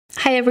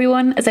Hi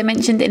everyone, as I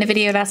mentioned in a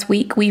video last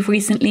week, we've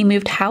recently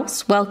moved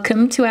house.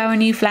 Welcome to our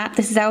new flat.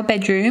 This is our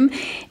bedroom.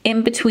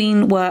 In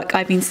between work,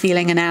 I've been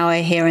stealing an hour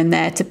here and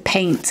there to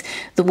paint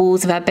the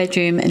walls of our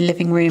bedroom and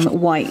living room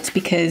white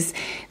because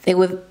they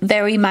were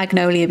very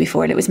magnolia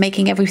before and it was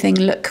making everything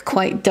look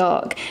quite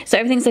dark. So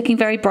everything's looking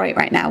very bright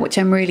right now, which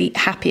I'm really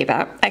happy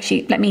about.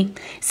 Actually, let me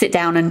sit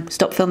down and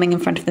stop filming in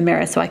front of the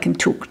mirror so I can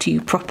talk to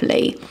you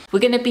properly. We're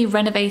going to be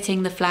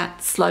renovating the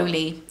flat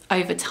slowly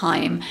over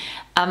time.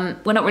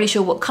 We're not really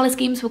sure what colour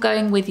schemes we're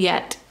going with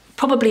yet.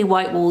 Probably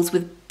white walls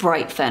with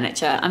bright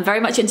furniture. I'm very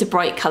much into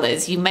bright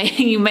colours, you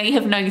may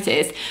have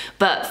noticed,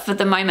 but for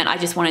the moment I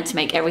just wanted to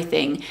make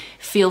everything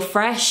feel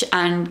fresh,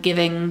 and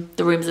giving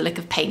the rooms a look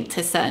of paint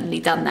has certainly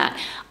done that.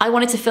 I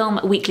wanted to film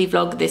a weekly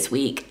vlog this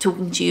week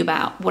talking to you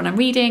about what I'm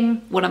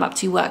reading, what I'm up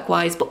to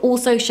work-wise, but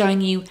also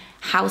showing you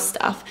house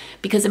stuff,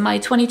 because in my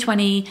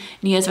 2020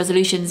 New Year's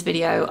resolutions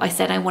video I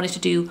said I wanted to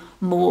do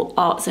more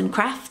arts and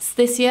crafts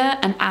this year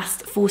and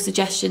asked for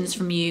suggestions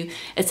from you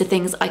as to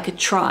things I could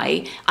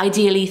try,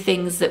 ideally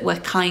things that were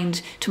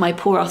kind to my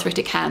poor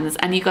arthritic hands,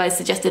 and you guys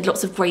suggested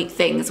lots of great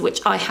things which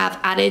I have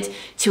added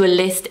to a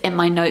list in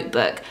my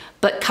notebook.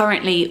 But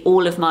currently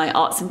all of my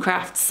arts and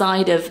crafts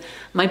side of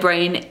my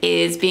brain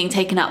is being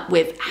taken up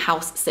with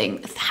house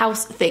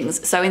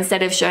things. So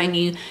instead of showing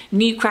you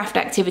new craft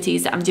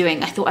activities that I'm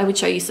doing, I thought I would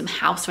show you some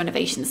house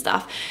renovation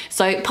stuff.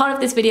 So part of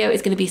this video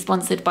is going to be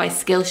sponsored by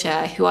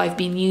Skillshare, who I've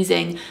been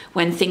using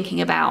when thinking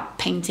about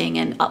painting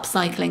and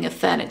upcycling of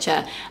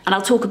furniture. And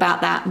I'll talk about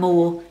that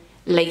more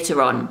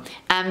later on.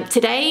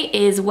 Today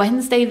is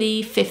Wednesday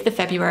the 5th of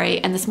February,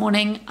 and this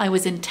morning I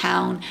was in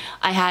town.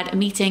 I had a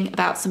meeting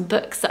about some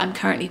books that I'm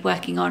currently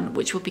working on,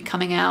 which will be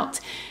coming out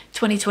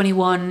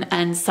 2021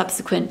 and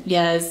subsequent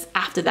years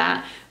after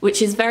that,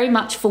 which is very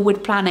much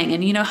forward planning,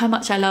 and you know how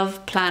much I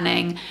love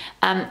planning,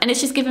 and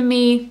it's just given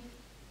me,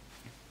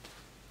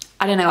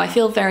 I don't know, I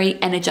feel very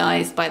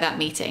energized by that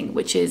meeting,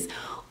 which is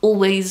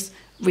always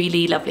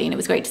really lovely. And it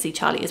was great to see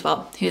Charlie as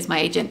well, who is my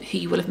agent, who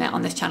you will have met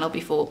on this channel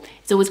before.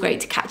 It's always great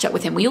to catch up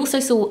with him. We also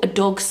saw a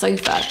dog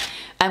sofa,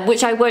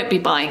 which I won't be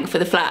buying for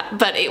the flat,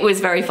 but it was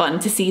very fun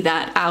to see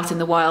that out in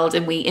the wild,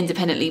 and we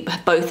independently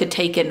both had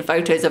taken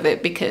photos of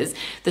it because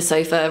the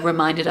sofa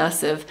reminded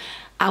us of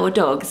our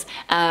dogs.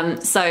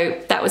 So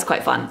that was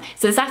quite fun.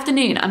 So this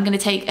afternoon I'm going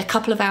to take a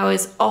couple of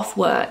hours off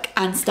work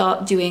and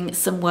start doing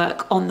some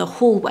work on the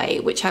hallway,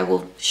 which I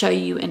will show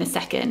you in a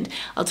second.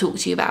 I'll talk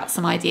to you about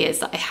some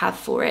ideas that I have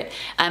for it.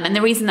 And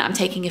the reason that I'm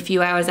taking a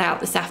few hours out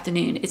this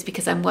afternoon is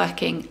because I'm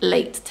working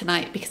late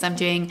tonight, because I'm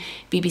doing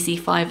BBC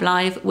 5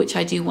 Live, which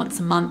I do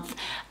once a month,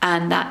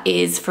 and that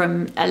is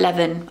from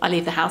 11, I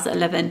leave the house at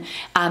 11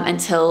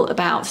 until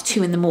about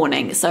 2 in the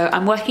morning. So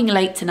I'm working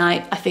late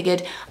tonight. I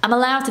figured I'm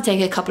allowed to take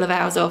a couple of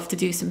hours off to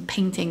do some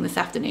painting this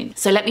afternoon.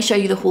 So let me show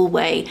you the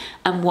hallway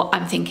and what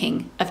I'm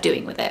thinking of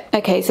doing with it.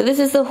 Okay, so this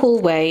is the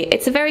hallway.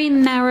 It's a very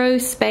narrow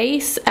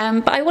space,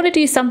 but I want to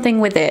do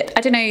something with it.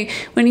 I don't know,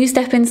 when you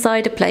step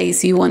inside a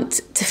place, you want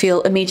to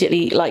feel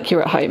immediately like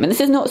you're at home. And this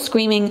is not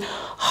screaming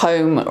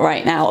home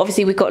right now.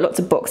 Obviously, we've got lots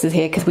of boxes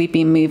here because we've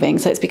been moving,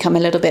 so it's become a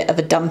little bit of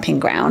a dumping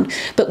ground.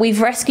 But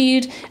we've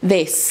rescued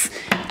this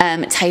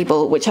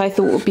table, which I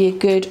thought would be a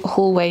good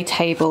hallway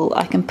table.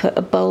 I can put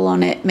a bowl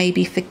on it,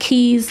 maybe for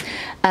keys,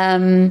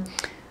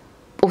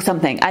 or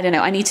something. I don't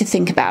know, I need to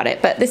think about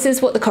it. But this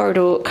is what the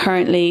corridor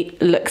currently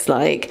looks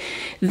like.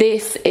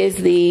 This is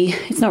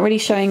it's not really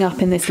showing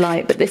up in this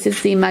light, but this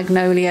is the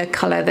magnolia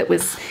colour that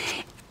was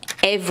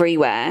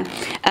everywhere.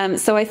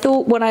 So I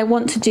thought what I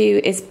want to do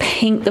is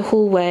paint the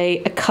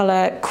hallway a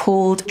colour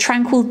called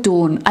Tranquil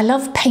Dawn. I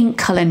love paint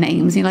colour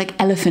names, you know, like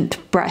Elephant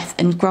Breath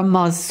and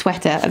Grandma's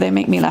Sweater. They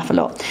make me laugh a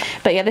lot.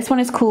 But yeah, this one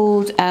is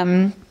called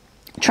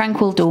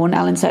Tranquil Dawn.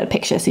 I'll insert a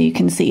picture so you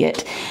can see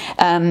it.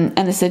 And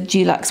it's a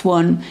Dulux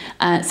one.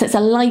 So it's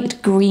a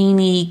light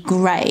greeny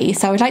grey.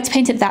 So I would like to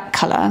paint it that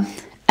colour,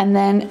 and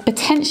then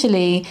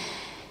potentially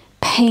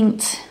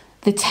paint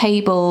the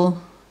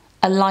table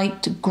a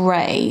light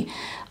grey.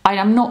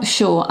 I'm not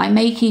sure. I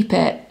may keep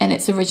it in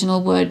its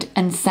original wood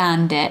and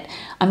sand it.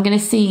 I'm going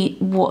to see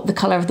what the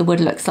colour of the wood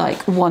looks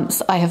like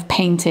once I have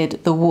painted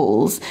the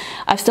walls.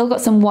 I've still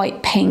got some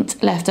white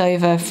paint left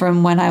over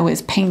from when I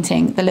was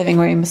painting the living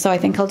room, so I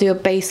think I'll do a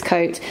base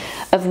coat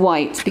of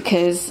white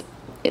because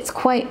it's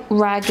quite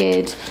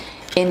ragged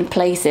in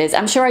places.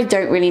 I'm sure I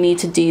don't really need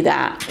to do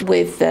that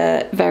with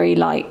the very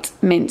light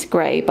mint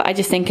grey, but I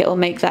just think it'll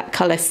make that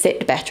colour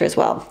sit better as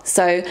well.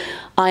 So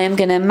I am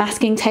going to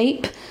masking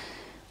tape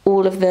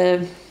all of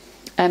the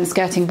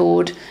skirting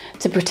board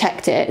to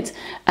protect it,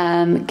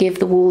 give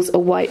the walls a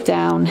wipe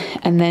down,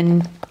 and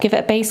then give it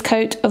a base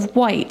coat of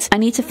white. I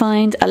need to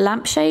find a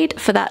lampshade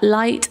for that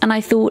light, and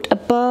I thought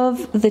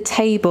above the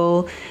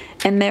table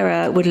a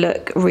mirror would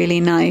look really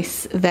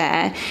nice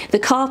there. The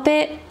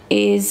carpet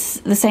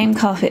is the same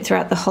carpet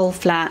throughout the whole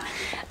flat,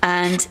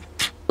 and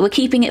we're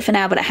keeping it for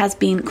now, but it has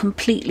been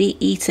completely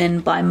eaten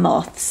by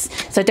moths,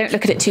 so don't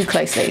look at it too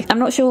closely. I'm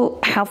not sure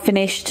how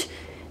finished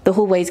the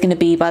hallway is going to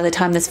be by the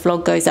time this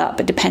vlog goes up.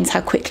 It depends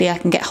how quickly I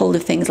can get hold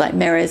of things like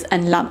mirrors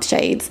and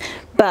lampshades,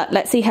 but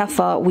let's see how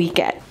far we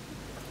get.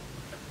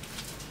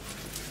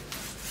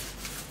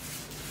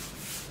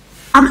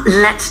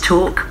 Let's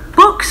talk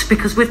books,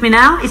 because with me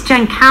now is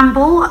Jen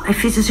Campbell.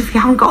 If it's as if you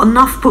haven't got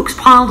enough books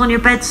piled on your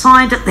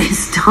bedside at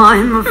this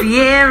time of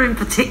year in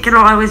particular,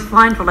 I always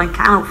find when I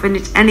cannot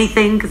finish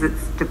anything because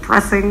it's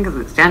depressing, because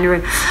it's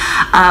January.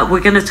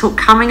 We're going to talk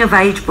coming of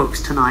age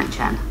books tonight,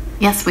 Jen.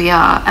 Yes, we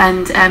are.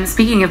 And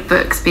speaking of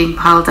books being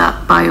piled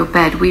up by your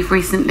bed, we've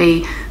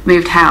recently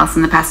moved house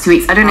in the past 2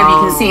 weeks. I don't know if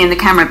you can see in the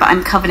camera, but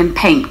I'm covered in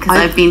paint because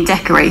I've been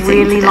decorating. I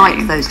really today.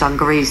 like those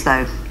dungarees,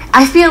 though.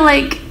 I feel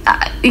like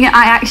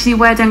I actually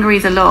wear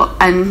dungarees a lot,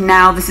 and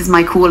now this is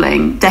my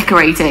calling,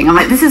 decorating. I'm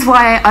like, this is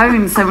why I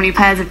own so many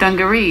pairs of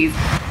dungarees.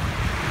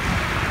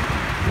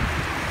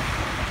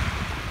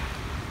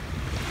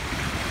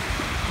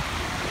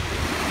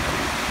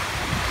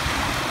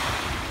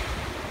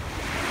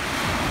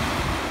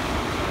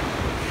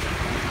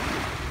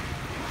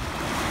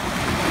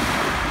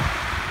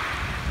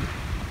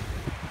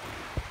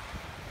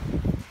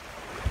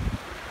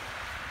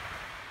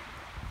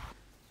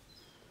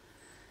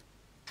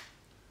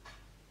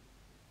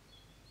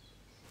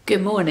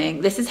 Good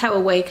morning. This is how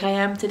awake I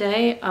am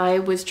today. I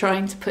was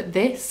trying to put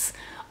this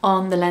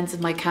on the lens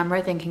of my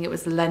camera thinking it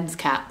was the lens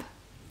cap.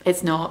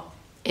 It's not.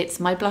 It's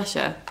my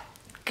blusher.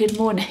 Good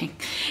morning.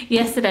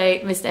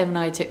 Yesterday, Mr. M and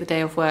I took the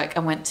day off work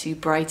and went to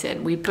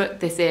Brighton. We booked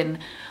this in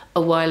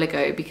a while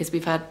ago because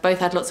we've both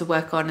had lots of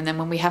work on, and then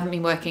when we haven't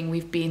been working,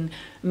 we've been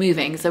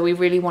moving. So we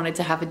really wanted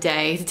to have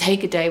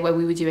take a day where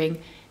we were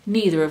doing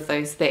neither of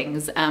those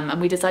things.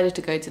 And we decided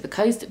to go to the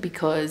coast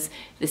because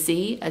the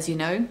sea, as you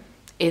know,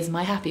 is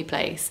my happy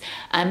place.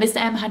 And Mr.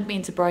 M hadn't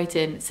been to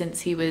Brighton since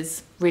he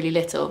was really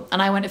little,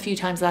 and I went a few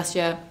times last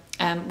year,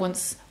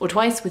 once or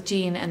twice with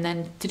Jean, and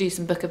then to do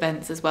some book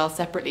events as well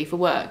separately for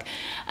work.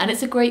 And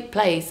it's a great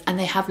place, and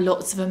they have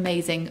lots of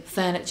amazing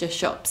furniture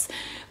shops.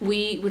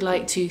 We would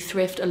like to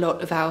thrift a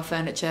lot of our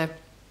furniture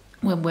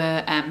when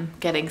we're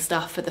getting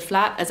stuff for the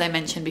flat. As I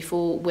mentioned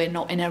before, we're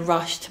not in a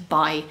rush to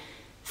buy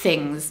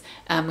things.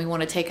 We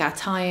want to take our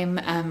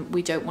time.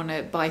 We don't want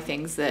to buy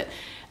things that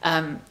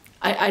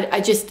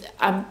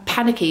I'm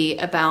panicky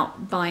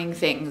about buying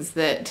things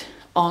that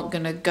aren't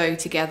going to go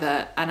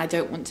together, and I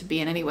don't want to be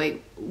in any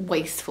way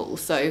wasteful.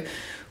 So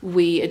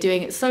we are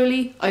doing it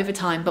slowly over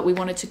time, but we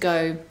wanted to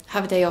go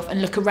have a day off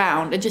and look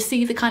around and just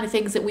see the kind of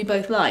things that we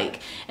both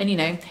like, and, you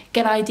know,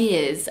 get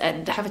ideas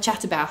and have a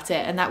chat about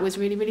it. And that was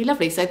really, really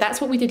lovely. So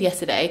that's what we did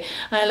yesterday.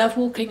 And I love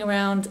walking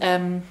around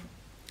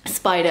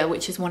Spider,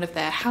 which is one of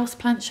their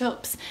houseplant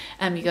shops.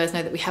 You guys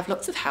know that we have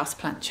lots of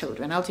houseplant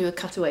children. I'll do a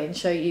cutaway and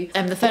show you.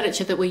 The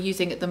furniture that we're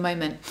using at the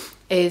moment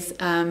is,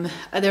 there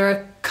are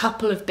a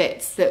couple of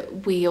bits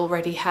that we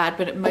already had,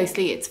 but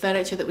mostly it's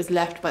furniture that was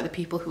left by the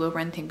people who were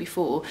renting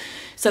before.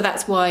 So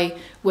that's why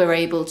we're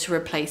able to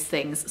replace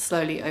things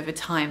slowly over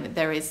time.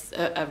 There is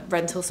a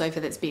rental sofa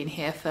that's been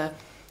here for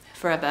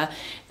forever.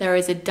 There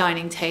is a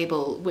dining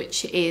table,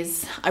 which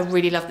is, I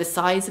really love the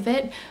size of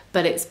it,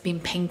 but it's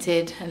been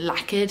painted and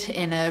lacquered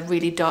in a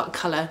really dark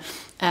colour.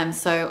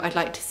 So I'd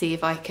like to see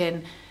if I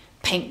can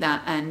paint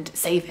that and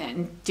save it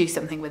and do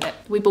something with it.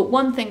 We bought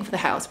one thing for the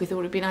house. We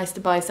thought it'd be nice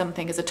to buy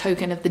something as a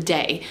token of the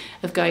day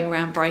of going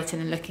around Brighton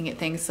and looking at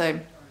things.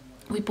 So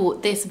we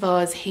bought this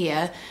vase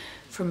here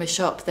from a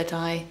shop that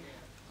I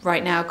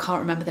right now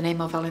can't remember the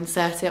name of. I'll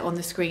insert it on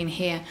the screen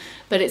here,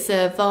 but it's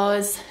a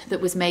vase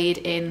that was made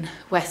in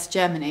West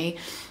Germany,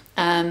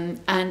 and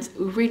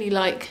we really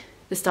like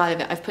the style of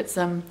it. I've put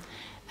some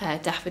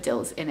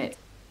daffodils in it.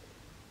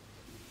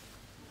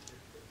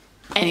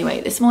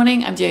 Anyway, this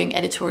morning I'm doing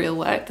editorial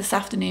work. This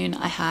afternoon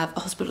I have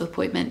a hospital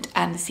appointment,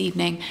 and this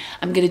evening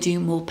I'm going to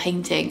do more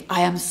painting.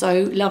 I am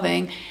so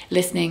loving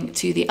listening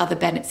to The Other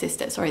Bennet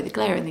Sister. Sorry, the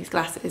glare in these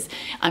glasses.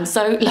 I'm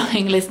so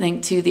loving listening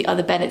to The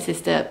Other Bennet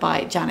Sister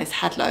by Janice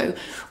Hadlow,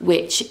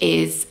 which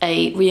is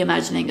a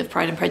reimagining of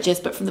Pride and Prejudice,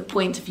 but from the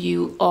point of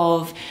view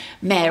of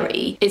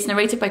Mary. It's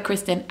narrated by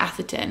Kristen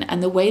Atherton,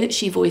 and the way that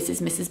she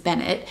voices Mrs.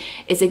 Bennet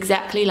is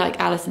exactly like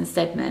Alison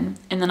Steadman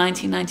in the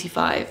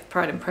 1995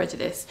 Pride and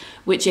Prejudice,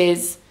 which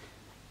is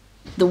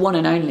the one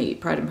and only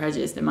Pride and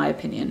Prejudice, in my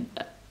opinion,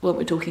 when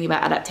we're talking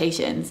about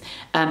adaptations.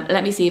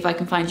 Let me see if I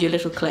can find you a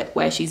little clip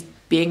where she's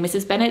being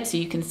Mrs. Bennet so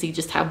you can see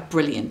just how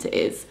brilliant it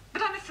is.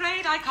 But I'm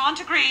afraid I can't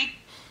agree.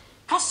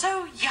 For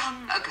so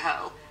young a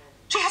girl,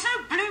 she has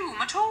no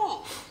bloom at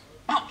all.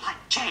 Not like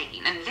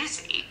Jane and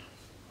Lizzie.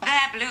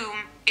 Their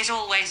bloom is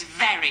always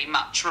very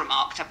much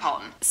remarked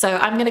upon. So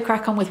I'm going to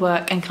crack on with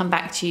work and come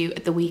back to you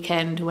at the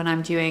weekend when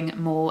I'm doing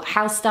more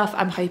house stuff.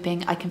 I'm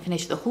hoping I can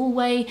finish the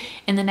hallway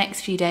in the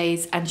next few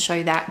days and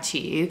show that to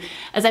you.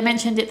 As I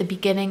mentioned at the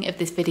beginning of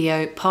this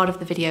video, part of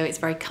the video is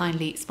very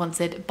kindly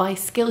sponsored by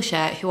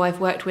Skillshare, who I've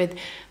worked with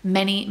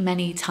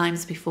many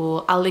times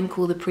before. I'll link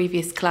all the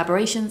previous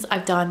collaborations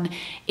I've done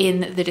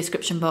in the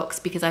description box,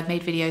 because I've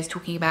made videos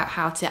talking about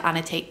how to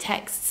annotate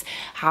texts,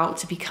 how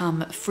to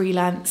become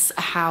freelance,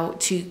 how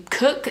to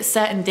cook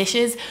certain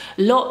dishes,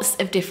 lots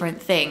of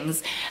different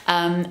things.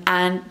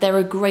 And they're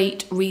a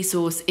great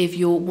resource if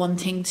you're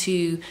wanting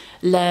to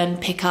learn,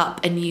 pick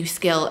up a new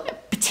skill.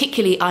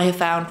 Particularly I have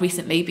found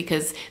recently,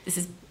 because this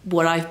has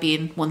what I've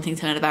been wanting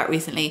to learn about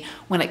recently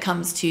when it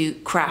comes to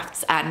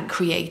crafts and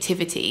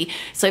creativity.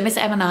 So Miss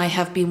Em and I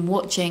have been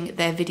watching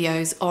their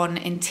videos on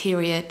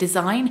interior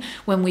design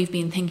when we've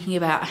been thinking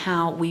about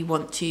how we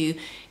want to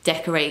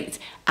decorate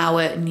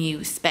our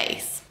new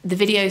space. The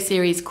video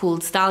series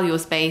called Style Your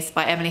Space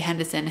by Emily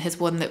Henderson is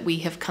one that we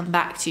have come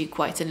back to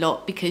quite a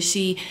lot because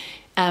she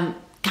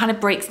kind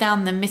of breaks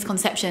down the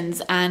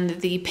misconceptions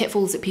and the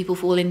pitfalls that people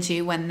fall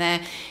into when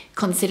they're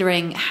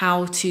considering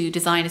how to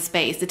design a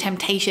space. The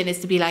temptation is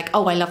to be like,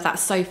 oh, I love that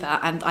sofa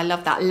and I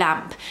love that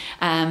lamp.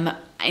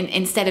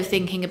 Instead of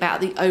thinking about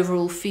the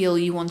overall feel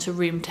you want a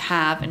room to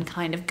have and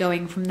kind of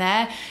going from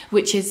there,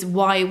 which is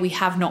why we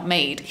have not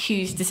made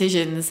huge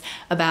decisions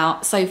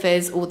about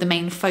sofas or the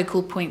main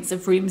focal points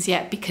of rooms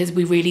yet, because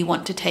we really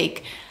want to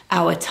take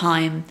our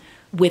time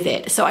with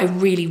it. So I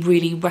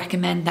really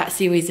recommend that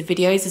series of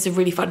videos. There's a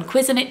really fun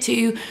quiz in it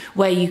too,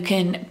 where you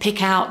can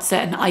pick out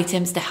certain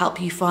items to help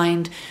you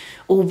find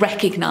or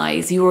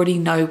recognize, you already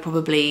know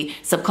probably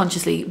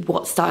subconsciously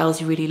what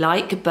styles you really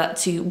like, but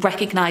to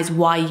recognize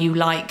why you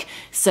like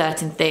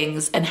certain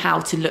things and how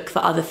to look for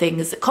other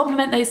things that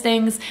complement those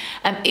things.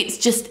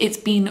 It's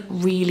been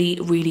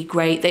really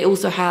great. They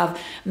also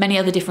have many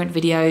other different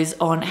videos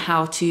on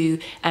how to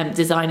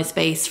design a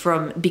space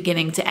from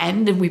beginning to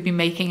end, and we've been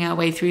making our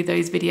way through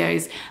those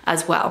videos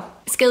as well.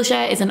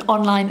 Skillshare is an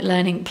online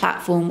learning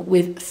platform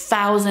with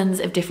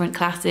thousands of different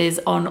classes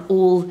on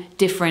all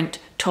different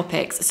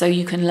topics, so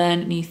you can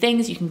learn new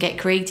things, you can get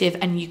creative,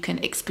 and you can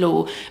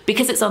explore.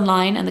 Because it's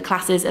online and the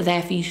classes are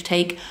there for you to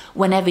take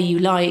whenever you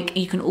like,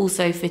 you can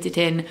also fit it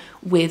in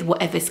with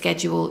whatever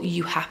schedule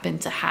you happen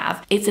to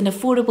have. It's an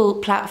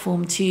affordable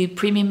platform too.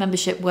 Premium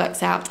membership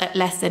works out at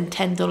less than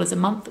 $10 a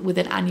month with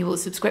an annual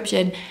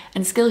subscription,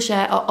 and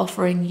Skillshare are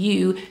offering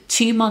you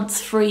 2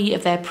 months free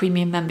of their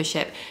premium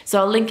membership. So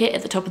I'll link it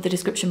at the top of the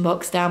description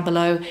box down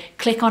below.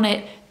 Click on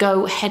it,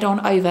 go head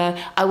on over.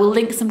 I will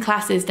link some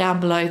classes down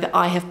below that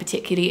I have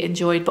particularly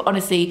enjoyed, but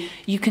honestly,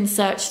 you can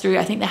search through,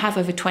 I think they have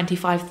over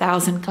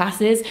 25,000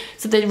 classes,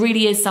 so there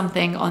really is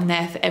something on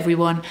there for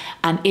everyone,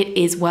 and it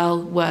is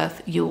well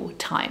worth your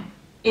time.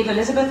 If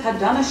Elizabeth had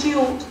done as she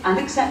ought and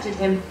accepted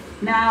him,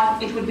 now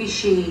it would be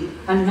she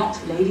and not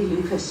Lady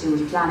Lucas who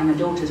was planning a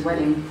daughter's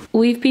wedding.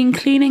 We've been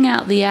cleaning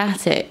out the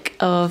attic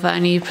of our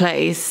new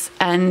place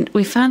and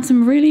we found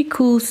some really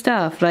cool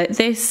stuff, like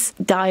this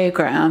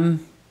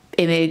diagram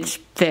image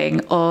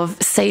thing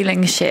of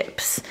sailing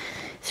ships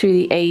through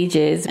the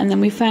ages, and then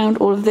we found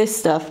all of this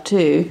stuff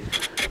too.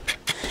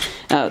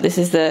 Oh, this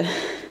is the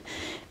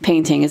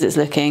painting as it's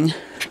looking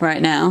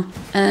right now,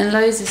 and then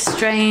loads of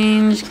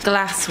strange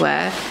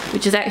glassware,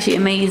 which is actually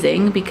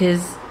amazing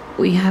because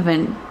we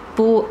haven't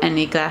bought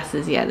any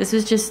glasses yet. This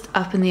was just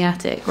up in the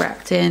attic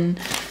wrapped in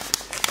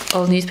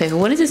old newspaper.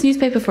 What is this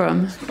newspaper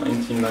from?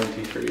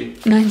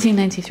 1993.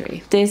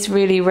 1993. This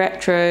really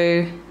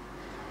retro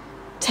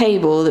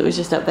table that was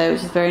just up there,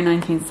 which is very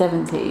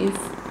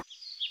 1970s.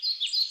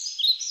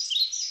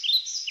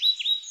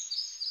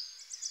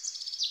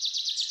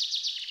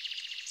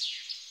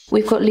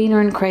 We've got Lena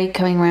and Craig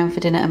coming around for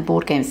dinner and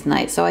board games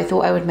tonight, so I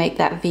thought I would make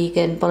that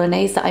vegan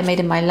bolognese that I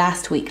made in my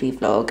last weekly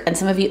vlog, and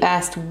some of you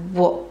asked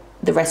what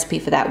the recipe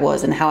for that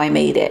was and how I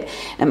made it.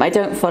 I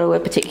don't follow a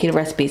particular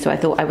recipe, so I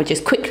thought I would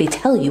just quickly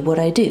tell you what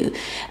I do.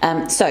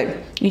 So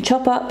you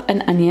chop up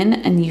an onion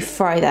and you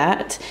fry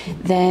that,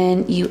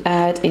 then you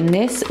add in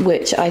this,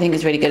 which I think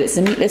is really good. It's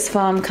the Meatless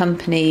Farm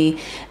Company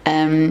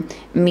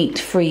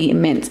meat-free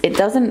mince. It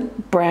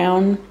doesn't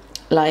brown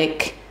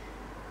like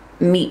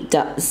meat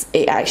does.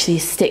 It actually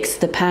sticks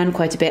to the pan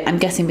quite a bit. I'm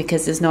guessing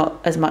because there's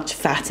not as much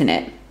fat in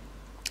it,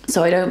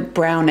 so I don't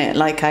brown it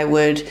like I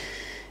would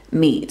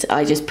meat.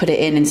 I just put it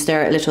in and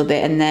stir it a little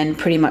bit, and then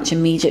pretty much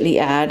immediately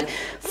add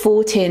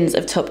 4 tins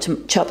of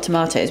chopped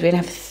tomatoes. We're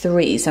gonna have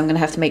 3, so I'm gonna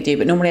have to make do,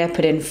 but normally I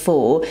put in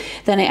 4.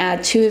 Then I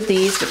add 2 of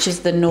these, which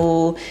is the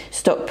Knorr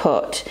stock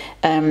pot.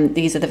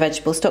 These are the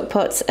vegetable stock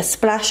pots. A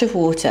splash of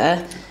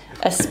water,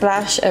 a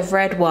splash of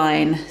red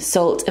wine,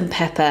 salt and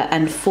pepper,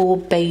 and 4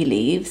 bay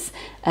leaves,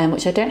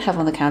 which I don't have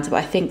on the counter, but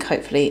I think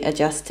hopefully are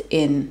just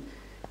in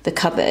the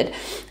cupboard.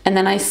 And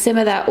then I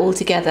simmer that all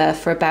together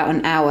for about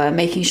an hour,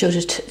 making sure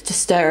to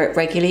stir it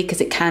regularly because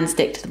it can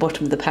stick to the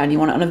bottom of the pan. You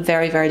want it on a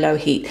very low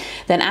heat.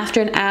 Then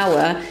after an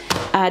hour,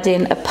 add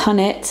in a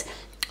punnet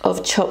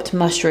of chopped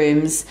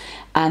mushrooms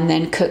and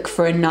then cook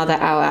for another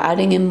hour,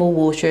 adding in more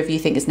water if you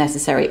think it's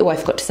necessary. Oh, I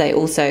forgot to say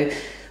also,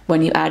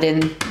 when you add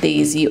in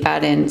these, you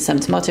add in some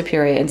tomato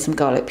puree and some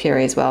garlic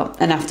puree as well.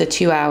 And after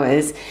 2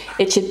 hours,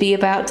 it should be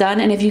about done.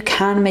 And if you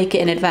can make it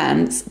in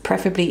advance,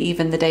 preferably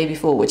even the day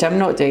before, which I'm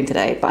not doing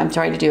today, but I'm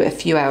trying to do it a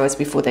few hours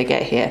before they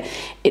get here.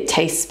 It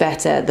tastes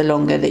better the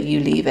longer that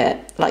you leave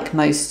it, like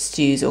most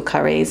stews or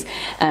curries.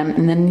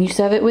 And then you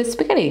serve it with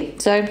spaghetti.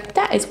 So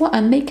that is what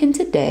I'm making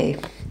today.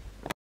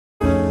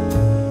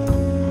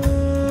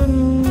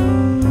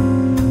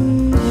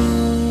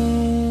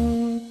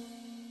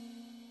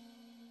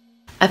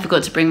 I've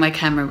forgot to bring my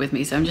camera with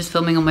me, so I'm just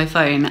filming on my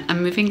phone.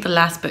 I'm moving the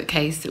last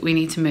bookcase that we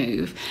need to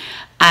move.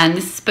 And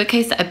this is a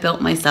bookcase that I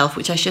built myself,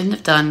 which I shouldn't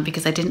have done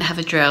because I didn't have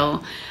a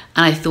drill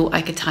and I thought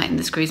I could tighten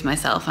the screws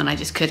myself and I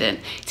just couldn't.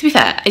 To be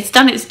fair, it's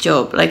done its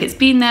job. Like, it's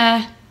been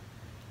there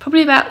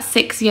probably about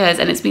 6 years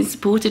and it's been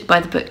supported by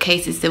the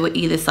bookcases that were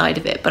either side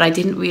of it, but I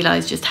didn't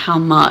realise just how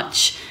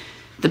much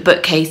the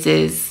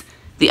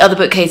other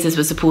bookcases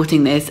were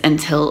supporting this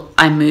until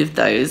I moved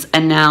those,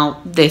 and now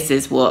this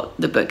is what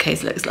the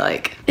bookcase looks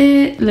like.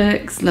 It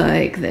looks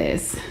like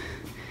this.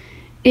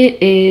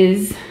 It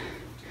is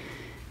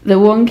the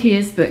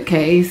wonkiest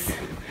bookcase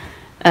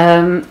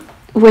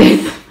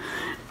with,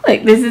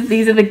 like,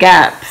 these are the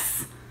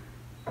gaps.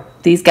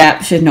 These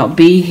gaps should not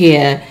be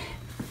here.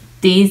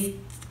 These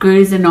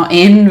screws are not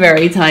in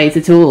very tight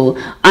at all.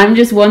 I'm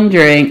just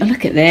wondering, oh,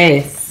 look at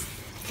this.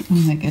 Oh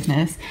my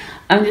goodness.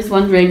 I'm just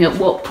wondering at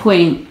what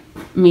point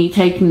me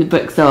taking the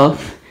books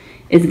off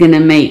is going to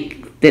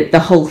make the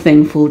whole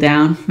thing fall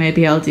down.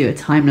 Maybe I'll do a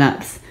time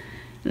lapse.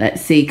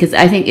 Let's see, because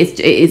I think it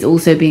is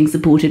also being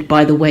supported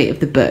by the weight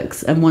of the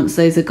books, and once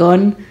those are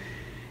gone,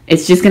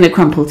 it's just going to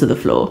crumple to the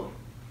floor.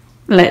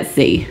 Let's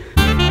see.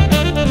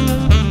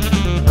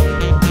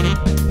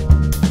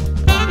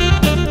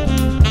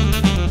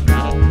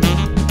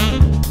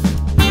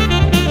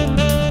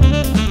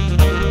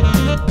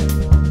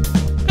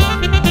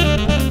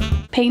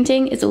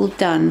 Painting is all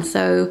done,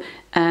 so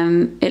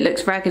it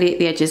looks raggedy at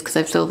the edges because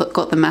I've still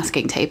got the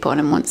masking tape on,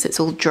 and once it's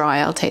all dry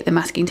I'll take the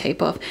masking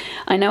tape off.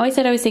 I know I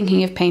said I was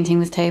thinking of painting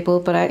this table,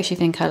 but I actually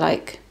think I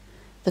like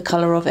the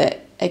colour of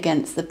it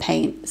against the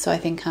paint, so I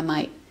think I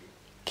might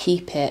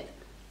keep it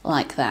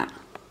like that.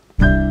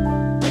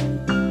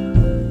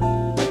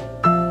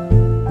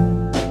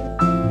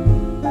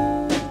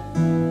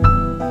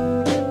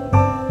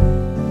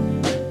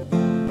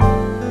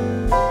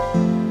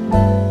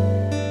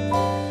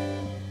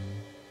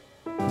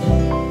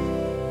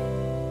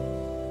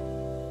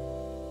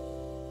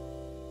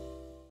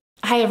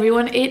 Hi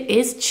everyone, it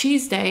is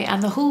Tuesday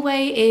and the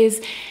hallway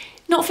is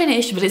not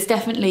finished, but it's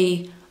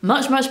definitely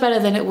much better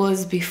than it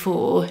was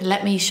before.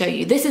 Let me show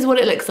you. This is what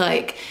it looks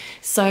like.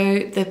 So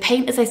the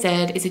paint, as I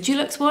said, is a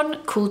Dulux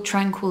one called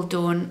Tranquil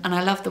Dawn, and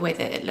I love the way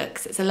that it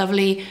looks. It's a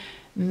lovely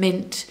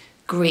mint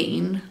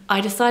green. I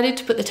decided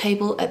to put the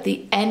table at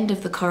the end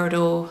of the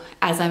corridor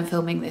as I'm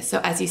filming this, so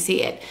as you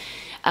see it.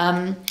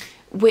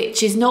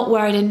 Which is not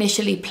where I'd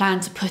initially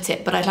planned to put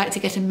it, but I'd like to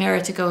get a mirror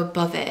to go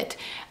above it.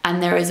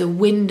 And there is a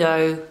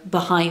window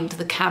behind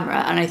the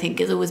camera, and I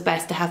think it's always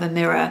best to have a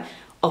mirror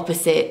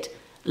opposite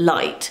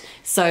light.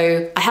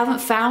 So I haven't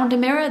found a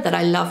mirror that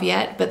I love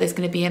yet, but there's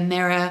going to be a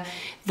mirror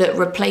that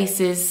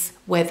replaces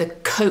where the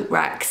coat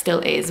rack still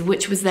is,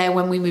 which was there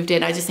when we moved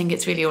in. I just think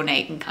it's really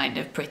ornate and kind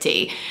of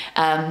pretty.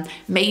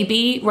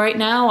 Maybe right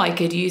now I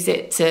could use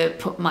it to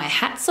put my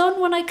hats on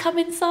when I come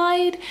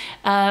inside.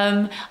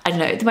 I don't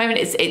know, at the moment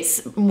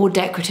it's more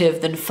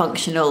decorative than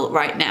functional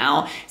right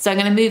now. So I'm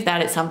gonna move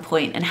that at some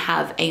point and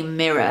have a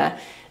mirror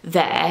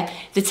there.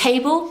 The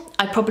table,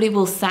 I probably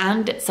will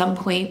sand at some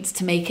point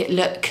to make it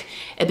look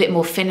a bit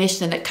more finished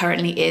than it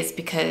currently is,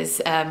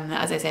 because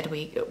as I said,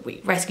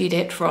 we rescued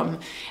it from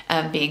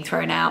being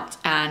thrown out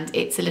and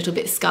it's a little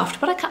bit scuffed,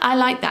 but I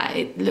like that.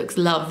 It looks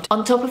loved.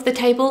 On top of the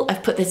table,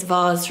 I've put this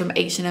vase from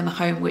H&M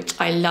Home, which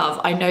I love.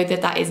 I know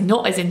that that is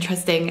not as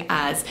interesting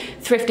as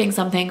thrifting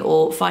something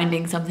or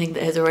finding something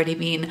that has already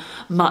been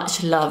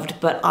much loved,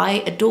 but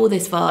I adore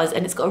this vase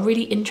and it's got a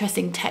really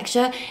interesting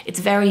texture. It's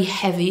very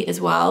heavy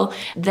as well.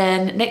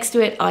 Then next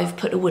to it, I've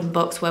put a wooden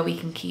box where we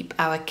can keep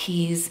our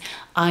keys.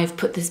 I've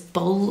put this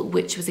bowl,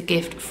 which was a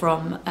gift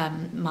from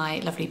my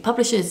lovely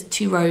publishers,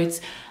 Two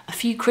Roads, a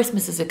few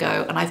Christmases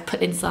ago, and I've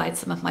put inside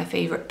some of my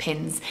favorite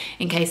pins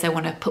in case I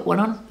want to put one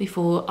on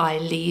before I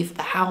leave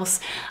the house.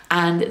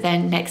 And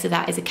then next to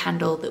that is a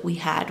candle that we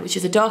had, which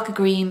is a darker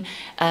green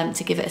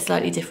to give it a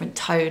slightly different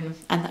tone,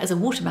 and that is a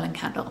watermelon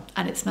candle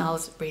and it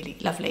smells really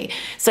lovely.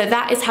 So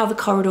that is how the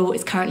corridor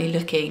is currently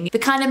looking. The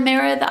kind of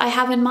mirror that I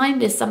have in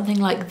mind is something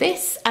like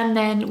this, and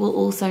then we'll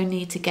also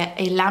need to get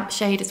a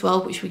lampshade as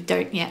well, which we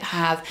don't yet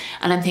have,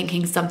 and I'm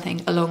thinking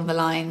something along the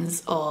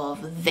lines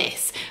of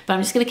this. But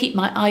I'm just going to keep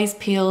my eyes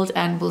peeled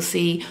and we'll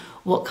see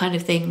what kind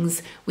of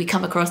things we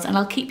come across, and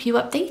I'll keep you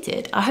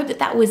updated. I hope that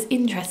that was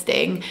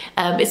interesting.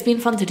 It's been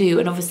fun to do,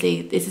 and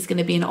obviously this is going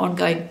to be an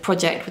ongoing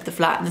project with the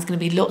flat, and there's going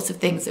to be lots of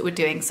things that we're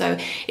doing. So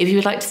if you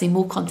would like to see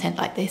more content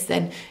like this,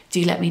 then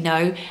do let me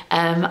know.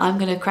 I'm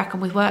going to crack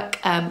on with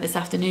work this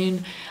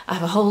afternoon. I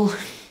have a whole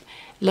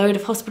load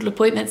of hospital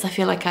appointments. I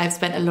feel like I've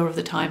spent a lot of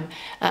the time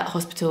at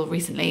hospital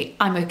recently.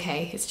 I'm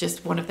okay, it's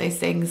just one of those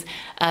things.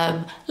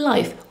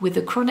 Life with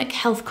a chronic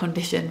health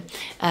condition.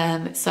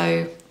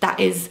 So that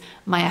is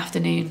my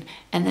afternoon.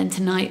 And then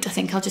tonight, I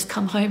think I'll just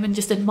come home and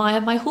just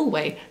admire my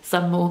hallway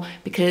some more,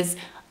 because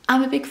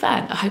I'm a big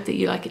fan. I hope that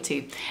you like it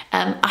too.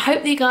 I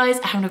hope that you guys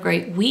are having a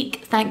great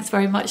week. Thanks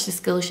very much to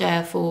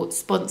Skillshare for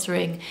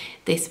sponsoring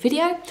this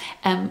video.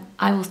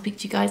 I will speak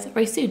to you guys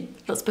very soon.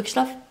 Lots of bookish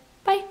love.